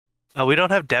Oh, we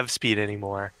don't have dev speed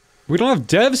anymore. We don't have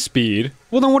dev speed?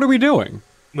 Well, then what are we doing?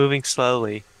 Moving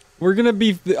slowly. We're gonna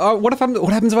be, what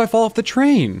happens if I fall off the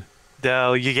train?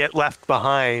 No, you get left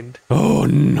behind. Oh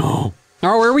no.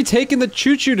 Alright, where are we taking the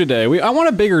choo-choo today? I want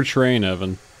a bigger train,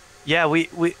 Evan. Yeah, we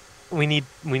need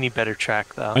better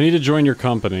track though. I need to join your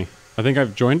company. I think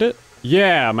I've joined it?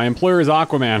 Yeah, my employer is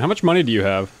Aquaman. How much money do you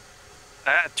have?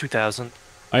 2,000.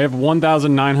 I have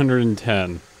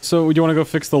 1,910. So, do you want to go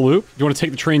fix the loop? Do you want to take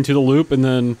the train to the loop and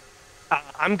then...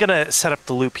 I'm gonna set up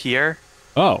the loop here.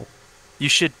 Oh. You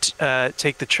should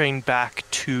take the train back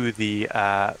to the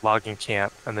logging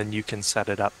camp, and then you can set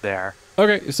it up there.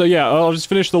 Okay, so yeah, I'll just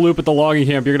finish the loop at the logging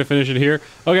camp. You're gonna finish it here?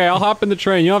 Okay, I'll hop in the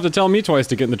train. You don't have to tell me twice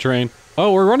to get in the train.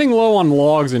 Oh, we're running low on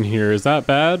logs in here. Is that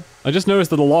bad? I just noticed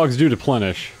that the logs do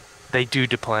deplenish. They do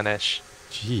deplenish.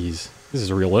 Jeez, this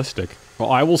is realistic.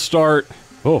 Well, I will start...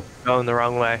 Oh. Going the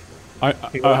wrong way.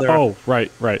 Oh,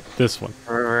 right, this one.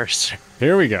 Reverse.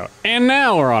 Here we go. And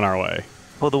now we're on our way.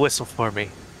 Pull the whistle for me.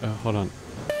 Hold on.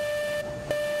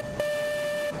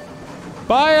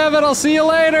 Bye, Evan. I'll see you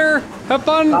later. Have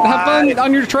fun. Bye. Have fun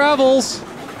on your travels.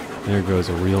 There goes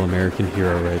a real American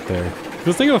hero right there. Does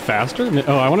this thing go faster?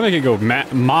 Oh, I want to make it go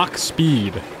Mach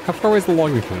speed. How far away is the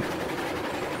logging camp?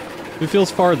 It feels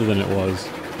farther than it was.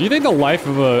 Do you think the life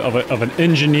of an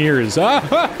engineer is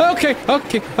okay,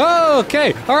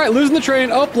 all right, losing the train.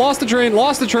 Oh, lost the train,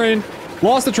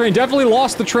 definitely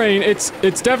lost the train. It's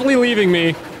definitely leaving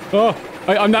me. Oh,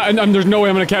 there's no way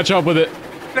I'm gonna catch up with it.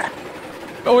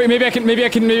 Oh wait, maybe I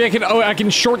can, oh, I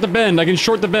can short the bend,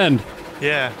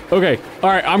 Yeah. Okay,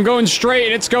 alright, I'm going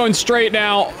straight, it's going straight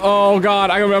now. Oh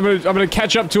god, I'm gonna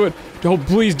catch up to it. Oh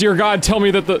please, dear God, tell me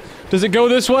that does it go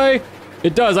this way?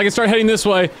 It does. I can start heading this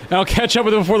way, and I'll catch up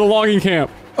with it before the logging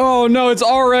camp. Oh no, it's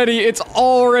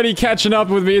already catching up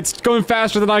with me. It's going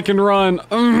faster than I can run.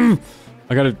 I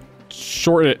gotta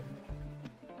short it.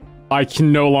 I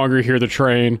can no longer hear the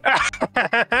train.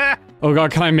 Oh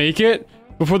god, can I make it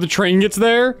before the train gets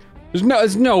there?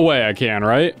 There's no way I can,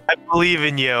 right? I believe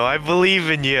in you. I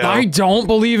believe in you. I don't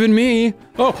believe in me.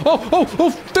 Oh,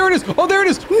 there it is. Oh, there it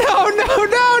is.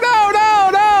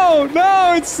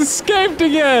 No, it's escaped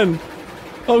again.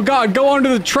 Oh god, go onto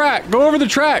the track. Go over the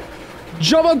track.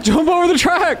 Jump over the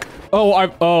track. Oh, I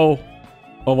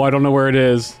don't know where it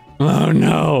is. Oh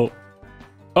no.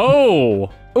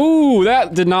 Oh. Ooh,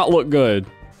 that did not look good.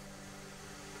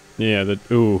 Yeah,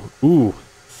 ooh.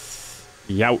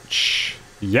 Youch.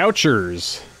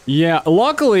 Youchers. Yeah,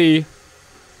 luckily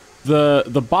the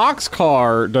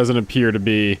boxcar doesn't appear to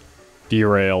be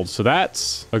derailed, so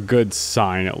that's a good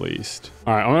sign at least.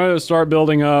 All right, I'm gonna start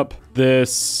building up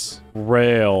this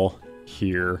rail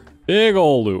here. Big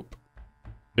ol' loop.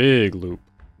 Big loop.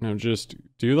 Now just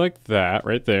do like that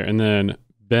right there, and then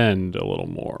bend a little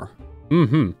more.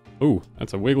 Ooh,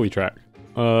 that's a wiggly track.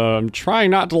 I'm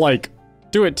trying not to like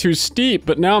do it too steep,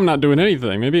 but now I'm not doing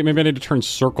anything. Maybe I need to turn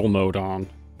circle mode on.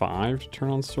 5 to turn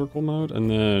on circle mode, and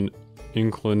then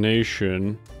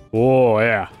inclination. Oh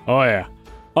yeah.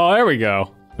 Oh, there we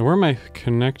go. Now, where am I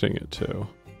connecting it to?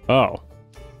 Oh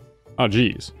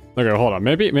geez. Okay, hold on.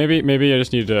 Maybe I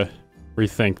just need to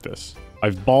rethink this.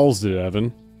 I've ballsed it,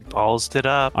 Evan. Ballsed it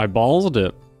up. I ballsed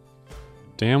it.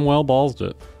 Damn well ballsed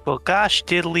it. Well, gosh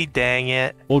diddly dang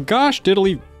it. Well, gosh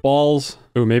diddly balls.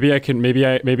 Ooh, maybe I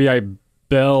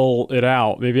bell it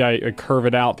out. Maybe I curve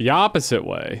it out the opposite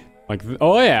way. Like,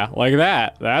 oh yeah, like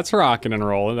that. That's rocking and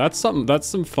rolling. That's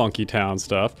some funky town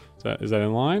stuff. Is that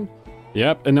in line?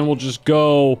 Yep, and then we'll just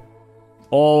go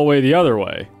all the way the other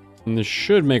way. And this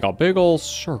should make a big old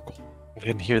circle. You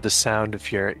can hear the sound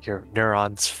of your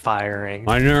neurons firing.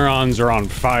 My neurons are on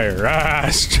fire. Ah,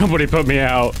 somebody put me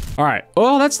out. All right.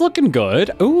 Oh, that's looking good.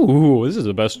 Ooh, this is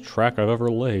the best track I've ever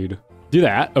laid. Do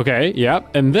that. Okay,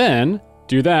 yep. And then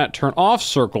do that, turn off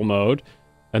circle mode,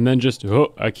 and then just,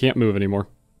 oh, I can't move anymore.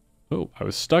 Oh, I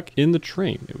was stuck in the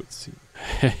train, it would seem.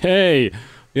 Hey,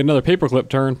 get another paperclip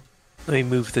turn. Let me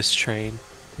move this train.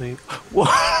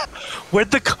 Where'd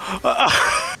the...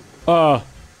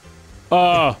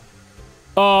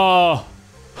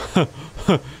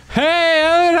 Hey,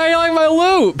 Evan, how you like my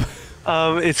loop?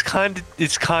 It's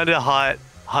kind of hot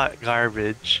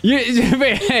garbage.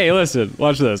 Hey, listen,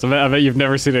 watch this. I bet you've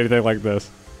never seen anything like this.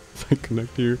 I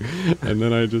connect here, and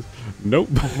then I just, nope.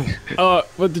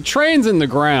 But the train's in the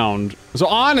ground, so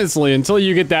honestly, until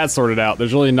you get that sorted out,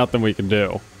 there's really nothing we can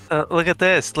do. Look at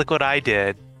this. Look what I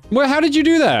did. Well, how did you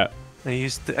do that? I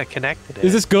connected it.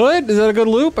 Is this good? Is that a good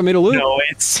loop? I made a loop. No,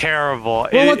 it's terrible.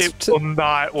 Well, it will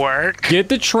not work. Get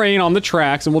the train on the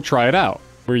tracks and we'll try it out.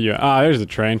 Where are you? Ah, there's the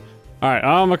train. All right,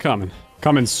 I'm coming.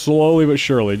 Coming slowly but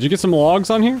surely. Did you get some logs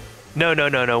on here? No, no,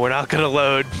 no, no. We're not gonna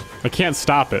load. I can't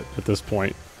stop it at this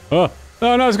point. Oh,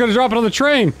 oh no, it's gonna drop it on the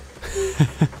train.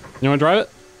 You wanna drive it?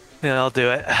 Yeah, I'll do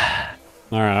it.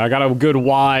 All right, I got a good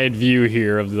wide view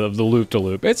here of the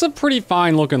loop-de-loop. It's a pretty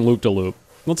fine looking loop-de-loop.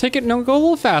 We'll take it, no, go a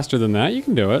little faster than that. You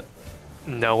can do it.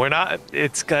 No, we're not.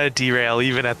 It's gonna derail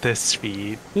even at this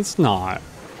speed. It's not.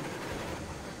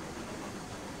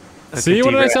 Okay, See,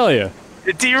 what did I tell you?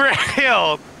 It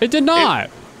derailed. It did not.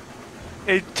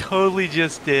 It totally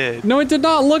just did. No, it did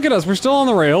not. Look at us. We're still on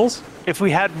the rails. If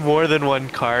we had more than one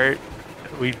cart,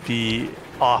 we'd be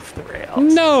off the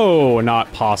rails. No,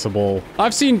 not possible.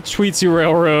 I've seen Tweetsy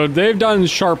Railroad. They've done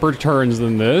sharper turns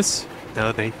than this.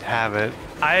 No, they haven't.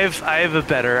 I have a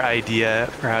better idea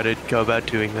for how to go about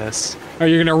doing this. Are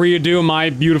you gonna redo my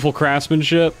beautiful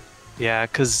craftsmanship? Yeah,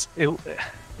 because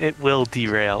it will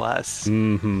derail us.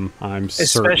 Mm-hmm. I'm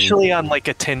certain. Especially on like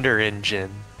a Tinder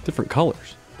engine. Different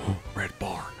colors. Oh, red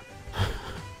barn.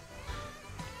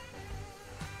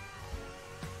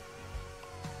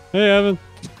 Hey, Evan.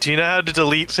 Do you know how to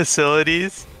delete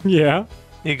facilities? Yeah.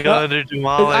 You go under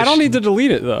demolish. I don't need to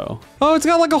delete it though. Oh, it's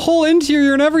got like a whole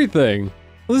interior and everything.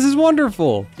 This is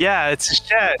wonderful. Yeah, it's a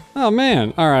shed. Oh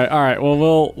man. All right, all right.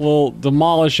 Well, we'll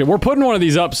demolish it. We're putting one of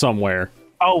these up somewhere.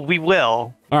 Oh, we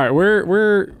will. All right,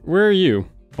 where are you?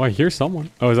 Oh, I hear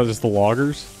someone. Oh, is that just the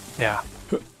loggers? Yeah.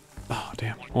 Oh,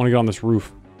 damn. I want to get on this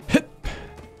roof.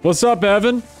 What's up,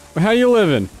 Evan? How you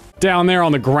living? Down there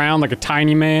on the ground like a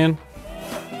tiny man?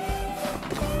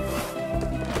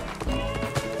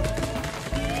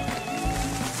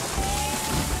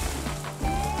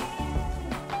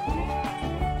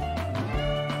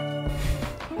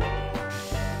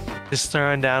 Just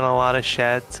throwing down a lot of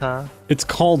sheds, huh? It's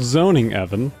called zoning,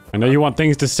 Evan. I know you want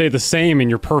things to stay the same in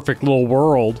your perfect little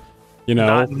world, you know?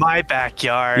 Not in my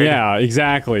backyard. Yeah,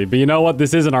 exactly. But you know what?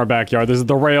 This isn't our backyard. This is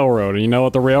the railroad. And you know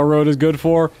what the railroad is good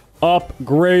for?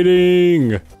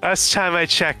 Upgrading. Last time I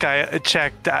checked,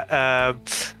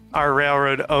 our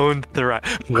railroad owned the right.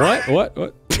 What? What?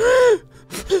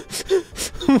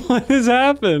 What has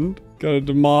happened? Gotta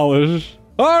demolish.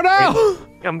 Oh no!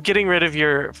 I'm getting rid of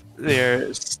your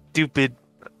stupid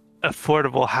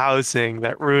affordable housing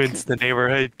that ruins the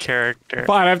neighborhood character.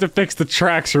 Fine, I have to fix the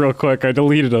tracks real quick. I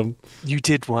deleted them. You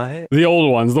did what? The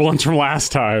old ones, the ones from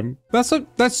last time. That's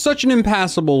such an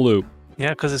impassable loop. Yeah,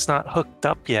 because it's not hooked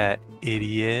up yet,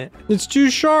 idiot. It's too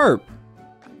sharp.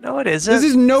 No, it isn't. This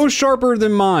is no sharper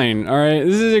than mine, all right?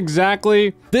 This is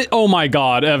exactly... Oh my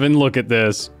god, Evan, look at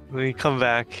this. Let me come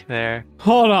back there.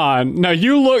 Hold on. Now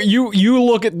you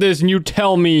look at this and you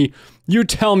tell me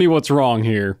what's wrong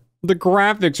here. The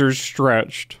graphics are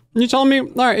stretched. You telling me, all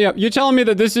right, yeah, you're telling me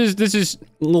that this is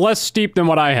less steep than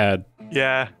what I had.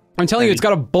 Yeah. I'm telling you, it's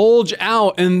got to bulge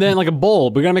out and then like a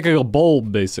bulb. We gotta make it a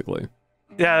bulb, basically.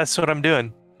 Yeah, that's what I'm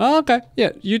doing. Oh, okay.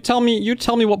 Yeah, you tell me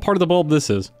what part of the bulb this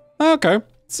is. Okay.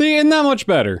 See, isn't that much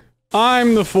better?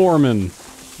 I'm the foreman.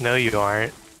 No, you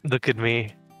aren't. Look at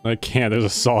me. I can't, there's a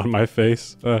saw in my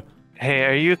face. Hey,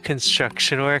 are you a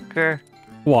construction worker?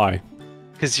 Why?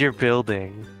 Because you're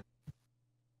building.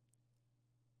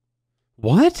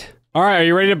 What? Alright, are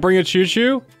you ready to bring a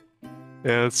choo-choo?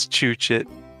 Yeah, let's chooch it.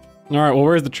 Alright, well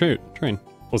where's the train?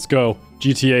 Let's go.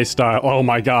 GTA style. Oh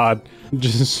my god.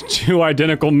 Just two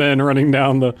identical men running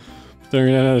down the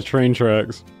train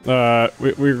tracks.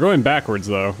 We're going backwards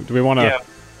though. Do we want to...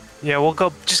 Yeah, we'll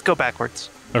just go backwards.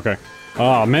 Okay.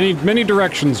 Ah, many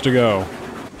directions to go.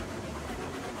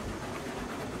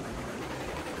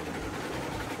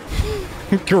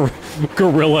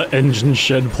 Gorilla engine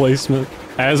shed placement.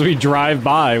 As we drive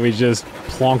by, we just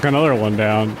plonk another one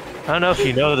down. I don't know if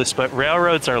you know this, but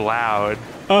railroads are loud.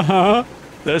 Uh-huh.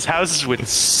 Those houses would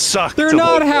suck. They're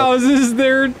not houses,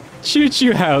 they're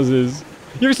choo-choo houses.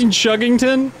 You ever seen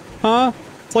Chuggington? Huh?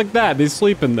 It's like that, they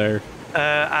sleep in there.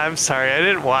 I'm sorry, I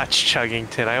didn't watch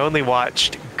Chuggington. I only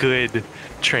watched good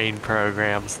train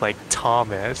programs like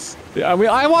Thomas. I mean,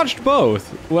 I watched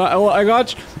both. Well, I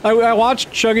watched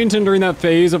Chuggington during that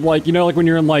phase of like, you know, like when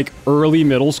you're in like early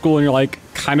middle school and you're like,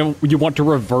 kind of, you want to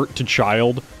revert to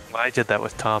child. Well, I did that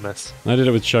with Thomas. I did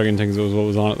it with Chuggington because it was what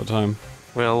was on at the time.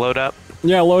 We're gonna load up?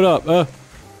 Yeah, load up.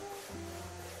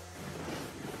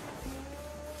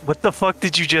 What the fuck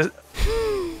did you just...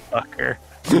 Fucker.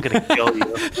 I'm gonna kill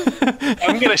you.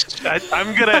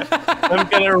 I'm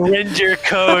gonna rend your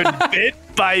code bit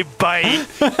by bite,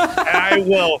 and I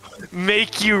will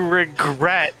make you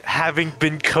regret having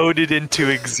been coded into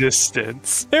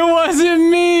existence. It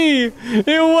wasn't me!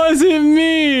 It wasn't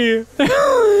me!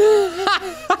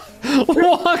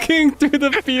 Walking through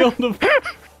the field of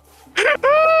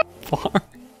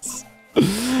farms.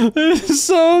 There's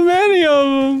so many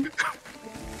of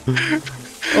them.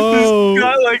 Oh. It's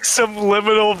got like some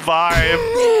liminal vibe.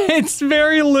 It's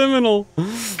very liminal.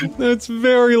 It's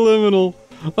very liminal.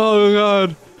 Oh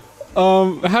god.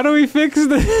 How do we fix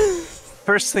this?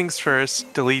 First things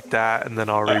first, delete that, and then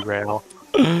I'll re-rail.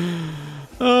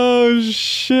 Oh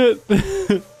shit.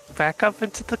 Back up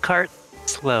into the cart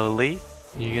slowly.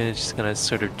 You're just gonna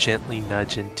sort of gently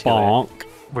nudge into Bonk. it.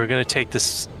 We're gonna take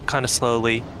this kind of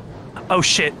slowly. Oh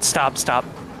shit! Stop! Stop!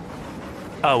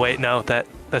 Oh wait, no,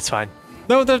 that's fine.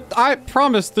 No, I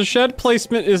promise the shed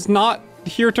placement is not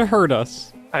here to hurt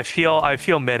us. I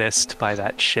feel menaced by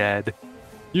that shed.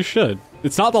 You should.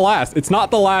 It's not the last. It's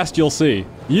not the last you'll see.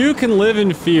 You can live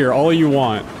in fear all you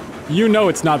want. You know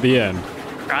it's not the end.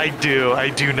 I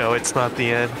do know it's not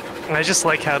the end. I just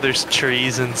like how there's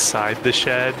trees inside the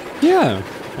shed. Yeah.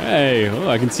 Hey, oh,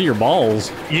 I can see your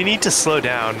balls. You need to slow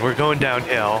down. We're going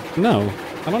downhill. No,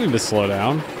 I don't need to slow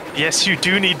down. Yes, you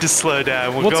do need to slow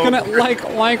down. What's gonna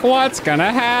what's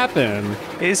gonna happen?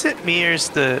 Is it me or is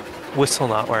the whistle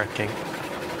not working?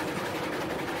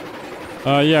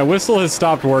 Yeah, whistle has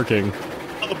stopped working.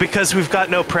 Oh, because we've got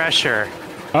no pressure.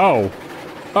 Oh.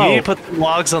 You need to put the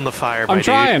logs on the fire, my I'm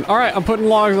trying. dude. All right, I'm putting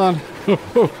logs on.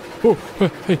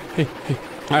 Hey.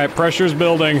 All right, pressure's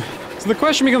building. So the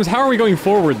question becomes, how are we going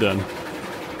forward then?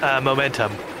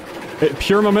 Momentum.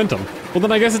 Pure momentum. Well,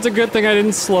 then I guess it's a good thing I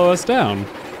didn't slow us down.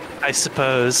 I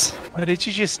suppose. What did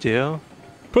you just do?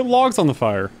 Put logs on the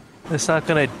fire. It's not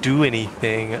gonna do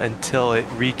anything until it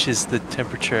reaches the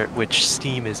temperature at which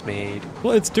steam is made.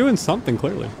 Well, it's doing something,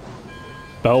 clearly.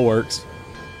 Bell works.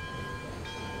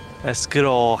 That's good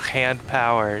old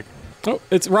hand-powered. Oh,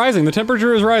 it's rising. The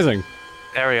temperature is rising.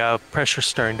 There we go. Pressure's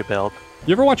starting to build.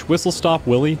 You ever watch Whistle Stop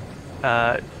Willie?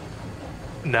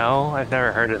 No, I've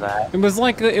never heard of that. It was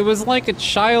like a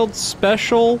child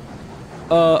special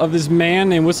of this man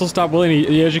named Whistle Stop Willie, and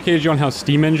he educated you on how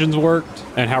steam engines worked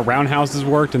and how roundhouses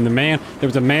worked. And there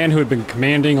was a man who had been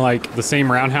commanding like the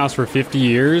same roundhouse for 50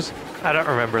 years. I don't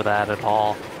remember that at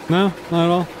all. No, not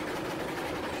at all.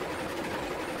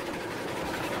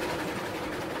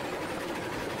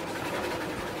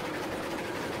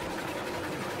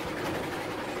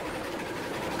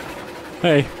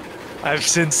 Hey.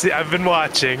 I've been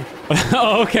watching.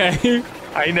 Oh, okay.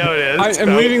 I noticed.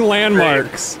 I'm leaving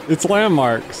landmarks. It's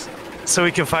landmarks. So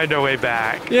we can find our way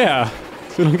back. Yeah,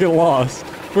 so we don't get lost.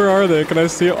 Where are they? Can I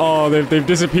see? Oh, they've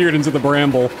disappeared into the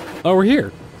bramble. Oh, we're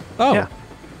here. Oh. Yeah.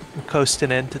 We're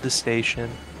coasting into the station.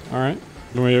 All right.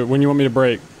 When you want me to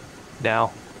brake?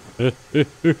 Now.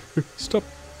 Stop.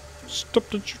 Stop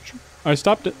the choo-choo. I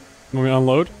stopped it. Want me to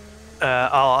unload?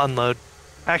 I'll unload.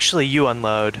 Actually, you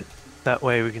unload. That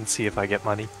way we can see if I get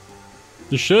money.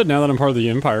 You should, now that I'm part of the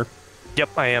Empire. Yep,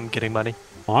 I am getting money.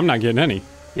 Well, I'm not getting any.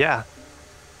 Yeah.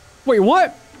 Wait,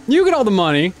 what? You get all the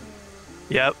money.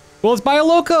 Yep. Well, let's buy a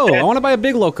loco. I want to buy a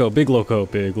big loco. Big loco.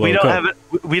 Big loco.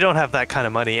 We don't have that kind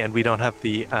of money, and we don't have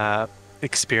the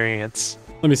experience.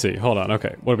 Let me see. Hold on.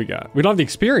 Okay, what do we got? We don't have the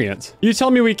experience. You tell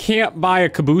me we can't buy a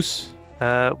caboose?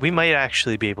 We might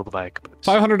actually be able to buy a caboose.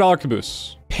 $500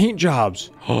 caboose. Paint jobs.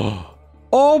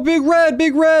 Oh, big red,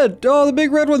 big red. Oh, the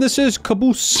big red one that says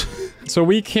caboose. So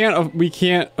we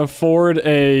can't afford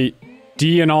a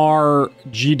DNR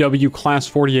GW class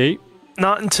 48?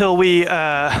 Not until we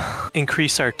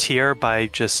increase our tier by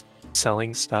just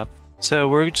selling stuff. So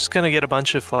we're just gonna get a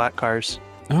bunch of flat cars.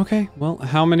 Okay. Well,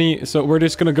 how many? So we're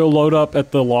just gonna go load up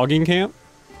at the logging camp?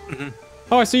 Mm-hmm.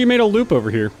 Oh, I see you made a loop over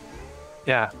here.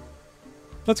 Yeah.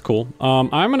 That's cool. I'm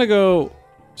gonna go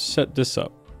set this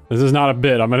up. This is not a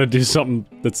bit. I'm gonna do something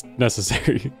that's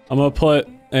necessary. I'm gonna put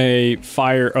a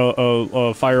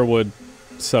firewood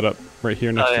setup right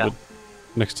here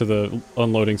next to the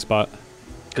unloading spot.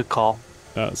 Good call.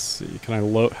 Let's see. Can I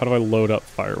load? How do I load up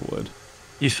firewood?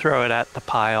 You throw it at the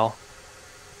pile.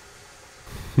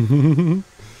 It's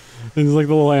like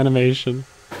the little animation.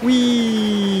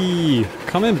 Whee!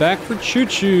 Coming back for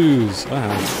choo-choos.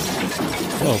 Wow.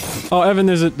 Oh. Oh, Evan,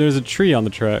 there's a tree on the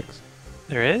tracks.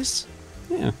 There is?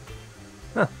 Yeah.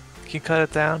 Huh. Can you cut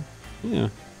it down? Yeah.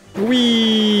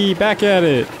 Whee! Back at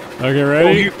it. Okay,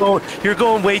 ready? Oh, you're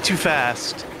going way too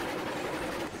fast.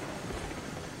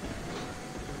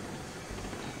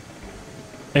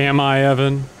 Am I,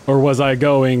 Evan? Or was I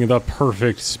going the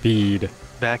perfect speed?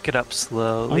 Back it up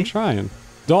slowly. I'm trying.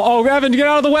 Oh, Evan, get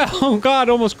out of the way! Oh, God,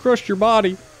 almost crushed your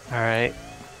body. All right.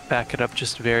 Back it up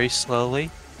just very slowly.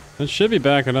 It should be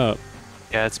backing up.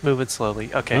 Yeah, it's moving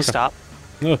slowly. Okay. Stop.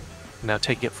 Ugh. Now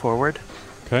take it forward.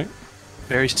 Okay.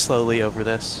 Very slowly over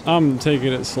this. I'm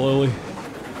taking it slowly.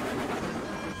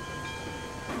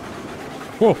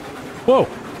 Whoa. Whoa.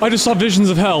 I just saw visions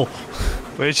of hell.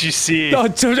 What did you see?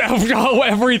 Oh,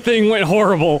 everything went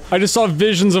horrible. I just saw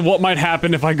visions of what might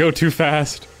happen if I go too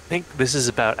fast. I think this is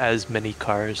about as many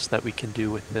cars that we can do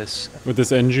with this. With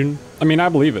this engine? I mean, I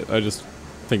believe it. I just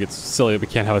think it's silly that we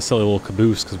can't have a silly little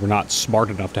caboose because we're not smart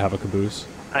enough to have a caboose.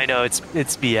 I know, it's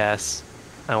BS.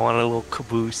 I want a little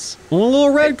caboose. A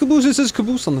little red caboose. It says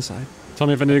caboose on the side. Tell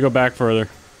me if I need to go back further.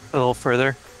 A little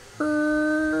further.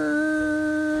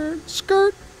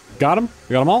 Skirt. Got him?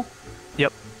 You got them all?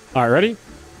 Yep. All right, ready?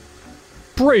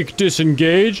 Brake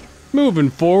disengaged. Moving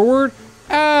forward.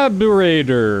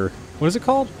 Aberrator. What is it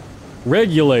called?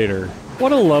 Regulator.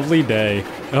 What a lovely day.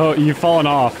 Oh, you've fallen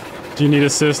off. Do you need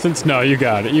assistance? No, you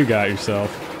got it. You got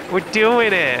yourself. We're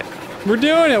doing it. We're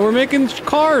doing it. We're making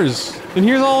cars. And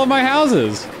here's all of my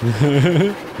houses.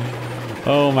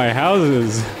 Oh, my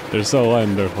houses. They're so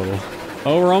wonderful.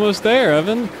 Oh, we're almost there,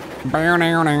 Evan. You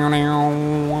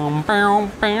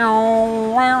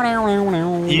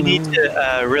need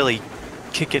to really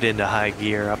kick it into high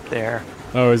gear up there.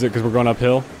 Oh, is it because we're going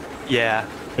uphill? Yeah.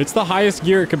 It's the highest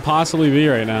gear it could possibly be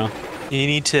right now.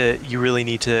 You really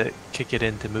need to kick it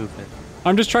into movement.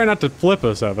 I'm just trying not to flip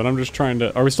us, Evan. I'm just trying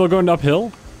to... Are we still going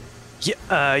uphill?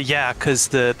 Yeah, because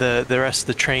the rest of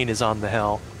the train is on the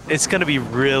hill. It's going to be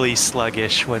really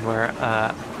sluggish when we're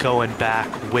going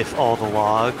back with all the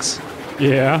logs.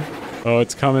 Yeah. Oh,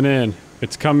 it's coming in.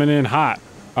 It's coming in hot.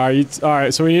 All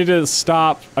right, so we need to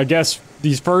stop, I guess,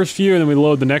 these first few, and then we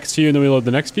load the next few, and then we load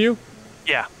the next few?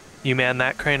 Yeah. You man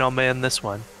that crane, I'll man this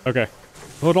one. Okay.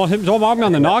 Oh, don't mob me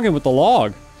on the noggin with the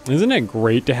log. Isn't it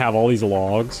great to have all these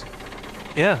logs?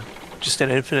 Yeah. Just an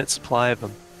infinite supply of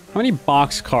them. How many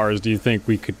box cars do you think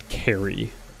we could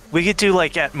carry? We could do,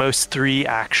 like, at most 3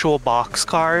 actual box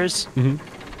cars. Mm-hmm.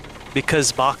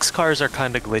 Because box cars are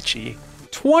kind of glitchy.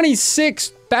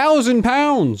 26,000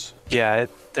 pounds! Yeah,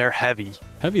 they're heavy.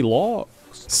 Heavy logs.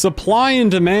 Supply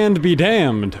and demand be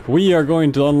damned. We are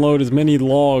going to unload as many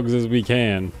logs as we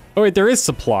can. Oh wait, there is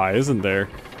supply, isn't there?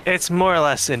 It's more or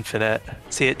less infinite.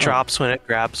 See, it drops when it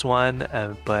grabs one,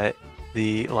 but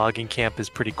the logging camp is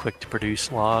pretty quick to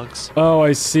produce logs. Oh,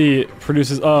 I see. It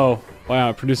produces... Oh, wow.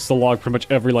 It produces a log pretty much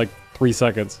every, like, 3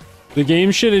 seconds. The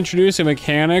game should introduce a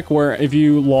mechanic where if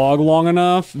you log long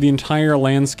enough, the entire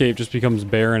landscape just becomes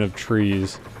barren of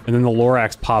trees. And then the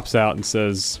Lorax pops out and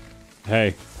says,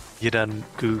 hey... You done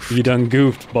goofed. You done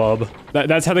goofed, bub.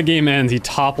 That's how the game ends. He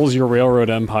topples your railroad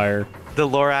empire. The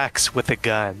Lorax with a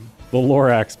gun. The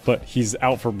Lorax, but he's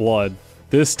out for blood.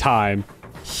 This time,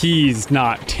 he's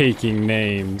not taking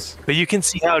names. But you can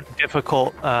see how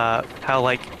difficult,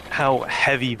 how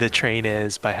heavy the train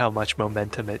is by how much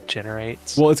momentum it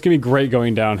generates. Well, it's gonna be great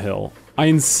going downhill. I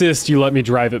insist you let me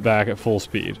drive it back at full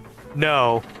speed.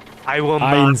 No, I will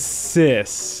not. I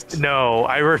insist. No,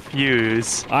 I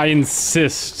refuse. I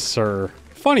insist, sir.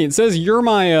 Funny, it says you're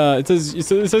my, it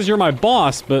says you're my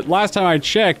boss, but last time I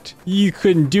checked, you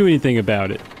couldn't do anything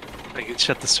about it. I can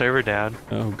shut the server down.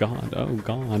 Oh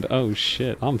god, oh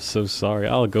shit, I'm so sorry.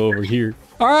 I'll go over here.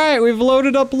 Alright, we've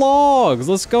loaded up logs.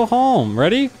 Let's go home.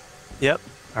 Ready? Yep.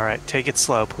 Alright, take it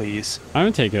slow, please.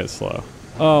 I'm taking it slow.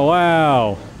 Oh,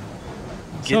 wow.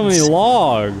 So many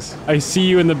logs. I see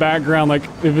you in the background, like,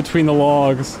 in between the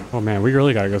logs. Oh man, we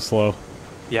really gotta go slow.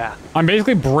 Yeah. I'm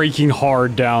basically braking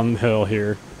hard downhill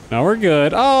here. Now we're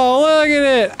good. Oh, look at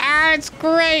it. Ah, it's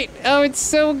great. Oh, it's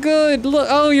so good. Look.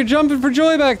 Oh, you're jumping for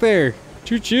joy back there.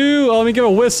 Choo-choo. Oh, let me give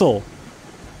a whistle.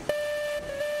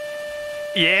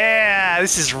 Yeah,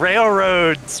 this is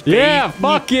railroads, baby. Yeah,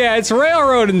 fuck yeah, it's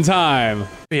railroading time.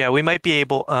 Yeah, we might be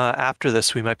able, after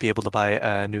this, we might be able to buy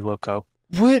a new loco.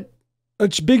 What? A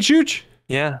big chooch?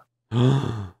 Yeah.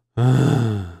 Oh,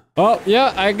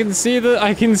 yeah, I can see the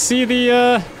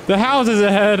houses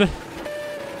ahead.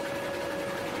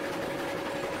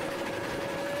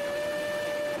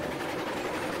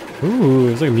 Ooh,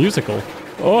 it's like a musical.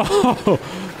 Oh,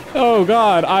 oh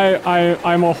god,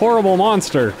 I'm a horrible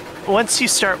monster. Once you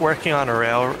start working on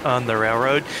the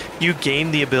railroad, you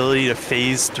gain the ability to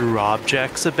phase through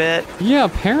objects a bit. Yeah,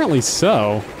 apparently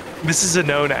so. This is a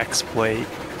known exploit.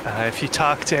 If you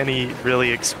talk to any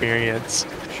really experienced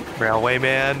railway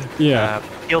man, yeah,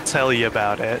 he'll tell you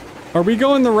about it. Are we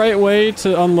going the right way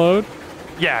to unload?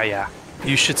 Yeah.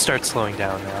 You should start slowing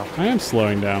down now. I am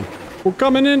slowing down. We're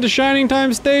coming into Shining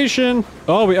Time Station.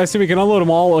 Oh, I see we can unload them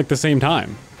all like the same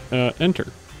time. Enter.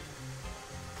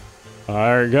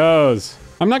 There it goes.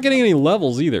 I'm not getting any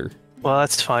levels either. Well,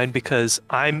 that's fine because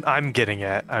I'm getting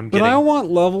it. But I want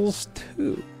levels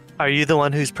too. Are you the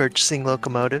one who's purchasing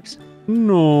locomotives?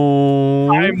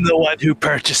 No. I'm the one who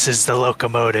purchases the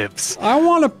locomotives. I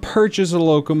want to purchase a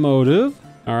locomotive.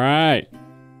 All right.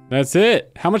 That's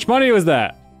it. How much money was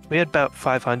that? We had about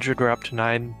 500. We're up to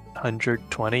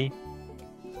 920.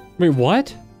 Wait,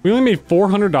 what? We only made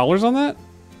 $400 on that?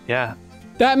 Yeah.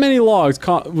 That many logs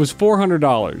was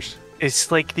 $400. It's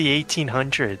like the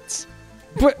 1800s.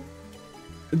 But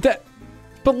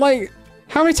like,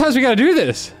 how many times we gotta do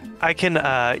this? I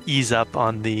can ease up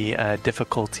on the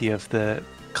difficulty of the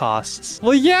costs.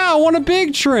 Well, yeah, I want a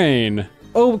big train.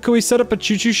 Oh, can we set up a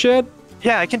choo-choo shed?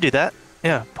 Yeah, I can do that.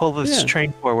 Yeah, pull this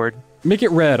train forward. Make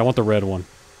it red. I want the red one.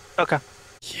 Okay.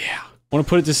 Yeah. I want to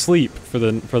put it to sleep for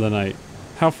the night.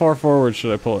 How far forward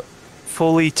should I pull it?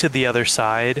 Fully to the other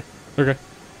side. Okay.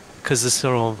 Because this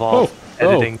will involve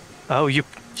editing. Oh, you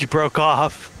broke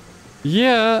off.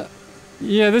 Yeah.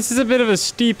 Yeah, this is a bit of a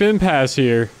steep impasse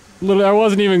here. Literally, I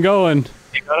wasn't even going.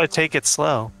 You gotta take it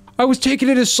slow. I was taking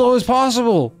it as slow as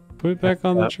possible. Put it back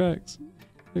on the tracks.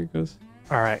 There it goes.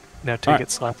 All right, now take it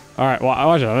slow. All right, well,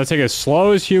 watch it. I'm gonna take it as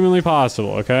slow as humanly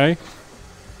possible. Okay.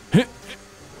 All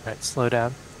right, slow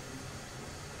down.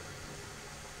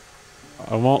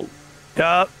 I won't.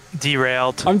 Yup,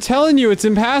 derailed. I'm telling you, it's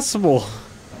impassable.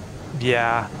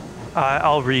 Yeah,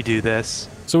 I'll redo this.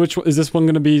 So which is this one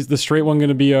gonna be? The straight one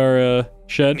gonna be our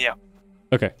shed? Yeah.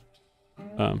 Okay.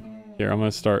 Here, I'm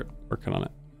gonna start working on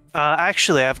it.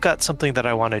 Actually, I've got something that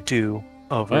I want to do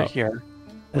over here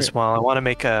as well. I want to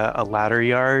make a ladder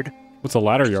yard. What's a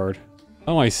ladder yard?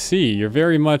 Oh, I see. You're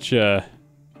very much just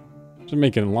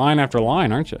making line after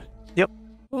line, aren't you? Yep.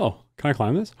 Oh, can I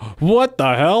climb this? What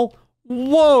the hell?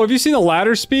 Whoa, have you seen the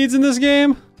ladder speeds in this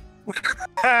game?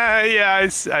 Yeah,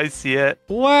 I see it.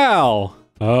 Wow.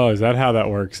 Oh, is that how that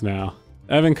works now?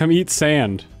 Evan, come eat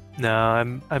sand. No,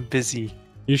 I'm busy.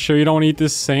 You sure you don't want to eat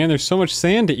this sand? There's so much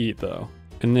sand to eat, though.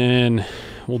 And then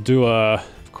we'll do of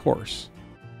course.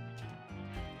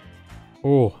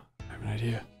 Oh, I have an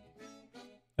idea.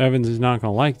 Evans is not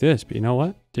gonna like this, but you know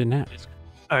what? Didn't ask.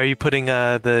 Are you putting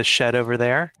the shed over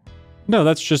there? No,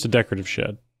 that's just a decorative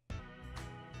shed.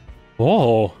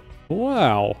 Oh,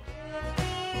 wow.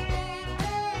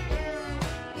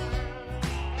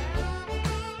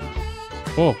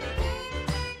 Oh.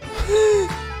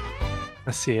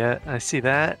 I see it. I see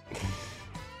that.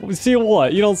 See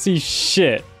what? You don't see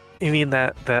shit. You mean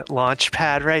that launch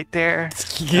pad right there?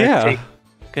 Yeah.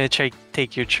 Gonna try to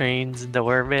take your trains into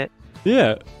orbit?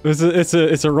 Yeah.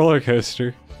 It's a roller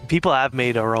coaster. People have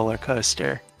made a roller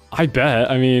coaster. I bet.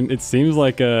 I mean, it seems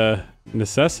like a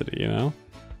necessity, you know?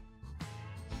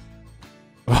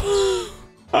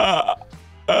 Are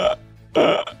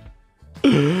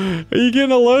you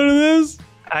getting a load of this?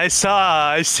 I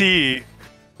see.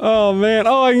 Oh man,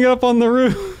 oh, I can get up on the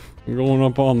roof. I'm going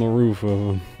up on the roof of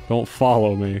them. Don't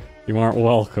follow me. You aren't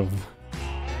welcome.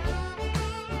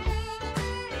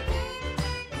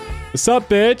 What's up,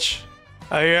 bitch?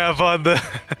 I have on the...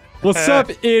 What's up,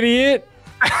 idiot?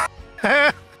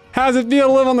 How's it feel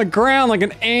to live on the ground like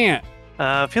an ant?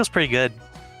 Feels pretty good.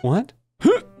 What?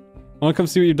 I wanna come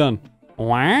see what you've done.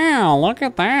 Wow, look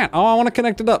at that. Oh, I wanna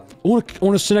connect it up. I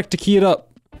wanna connect to key it up.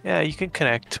 Yeah, you can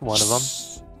connect one of them.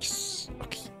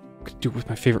 Okay, do it with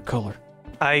my favorite color.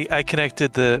 I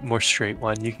connected the more straight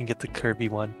one. You can get the curvy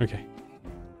one. Okay.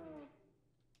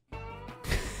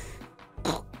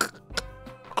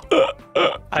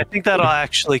 I think that'll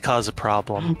actually cause a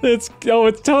problem. It's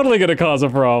totally gonna cause a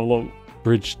problem.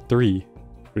 Bridge 3.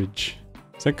 Bridge.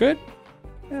 Is that good?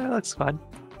 Yeah, that looks fun.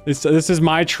 This is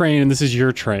my train and this is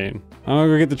your train. I'm gonna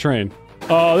go get the train.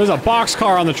 Oh, there's a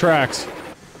boxcar on the tracks.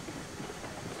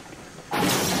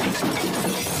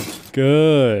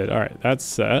 Good. All right, that's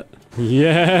set.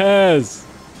 Yes,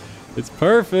 it's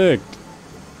perfect.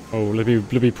 Oh, let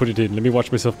me put it in. Let me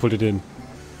watch myself put it in.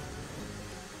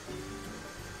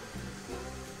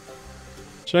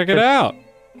 Check it out.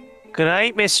 Good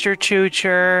night, Mr.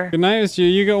 Choocher. Good night,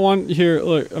 Mr. You got one here.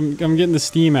 Look, I'm getting the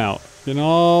steam out, getting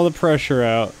all the pressure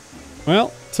out.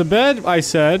 Well, to bed, I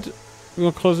said. You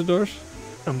gonna close the doors?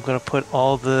 I'm gonna put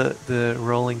all the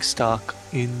rolling stock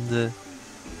in the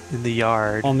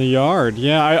yard. On the yard,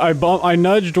 yeah. I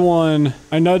nudged one.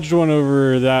 I nudged one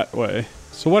over that way.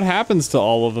 So what happens to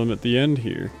all of them at the end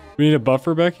here? We need a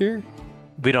buffer back here.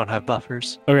 We don't have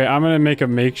buffers. Okay, I'm gonna make a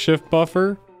makeshift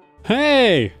buffer.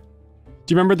 Hey,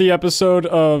 do you remember the episode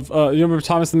of you remember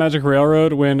Thomas the Magic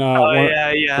Railroad when?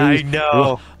 I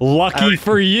know. Lucky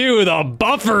for you, the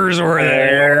buffers were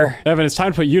there. Evan, it's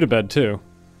time to put you to bed too.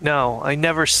 No, I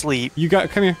never sleep. You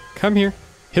got come here,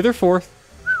 hitherforth.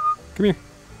 Come here.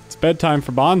 It's bedtime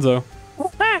for Bonzo.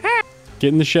 Get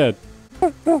in the shed.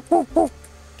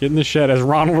 Get in the shed, as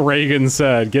Ronald Reagan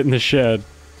said. Get in the shed.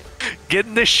 Get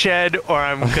in the shed, or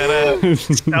I'm gonna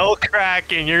sell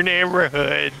crack in your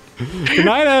neighborhood. Good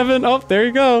night, Evan. Oh, there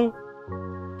you go.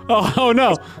 Oh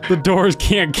no, the doors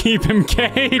can't keep him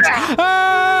caged.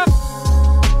 Ah!